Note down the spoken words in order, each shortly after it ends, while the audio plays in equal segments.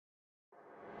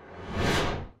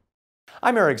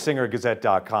I'm Eric Singer,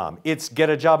 Gazette.com. It's Get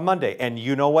a Job Monday, and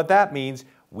you know what that means.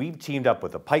 We've teamed up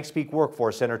with the Pikes Peak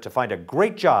Workforce Center to find a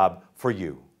great job for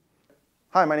you.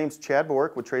 Hi, my name's Chad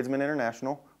Borick with Tradesmen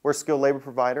International. We're a skilled labor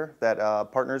provider that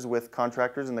partners with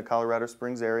contractors in the Colorado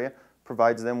Springs area,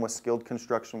 provides them with skilled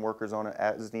construction workers on an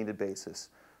as-needed basis.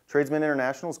 Tradesmen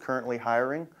International is currently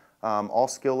hiring all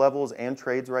skill levels and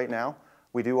trades right now.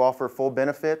 We do offer full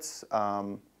benefits,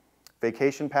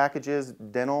 vacation packages,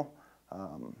 dental.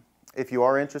 If you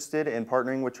are interested in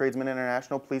partnering with Tradesmen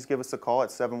International, please give us a call at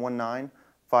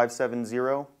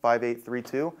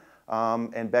 719-570-5832.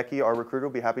 And Becky, our recruiter,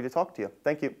 will be happy to talk to you.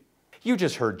 Thank you. You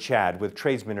just heard Chad with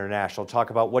Tradesmen International talk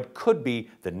about what could be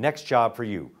the next job for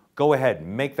you. Go ahead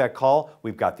and make that call.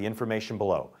 We've got the information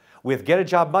below. With Get a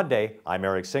Job Monday, I'm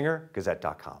Eric Singer,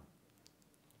 Gazette.com.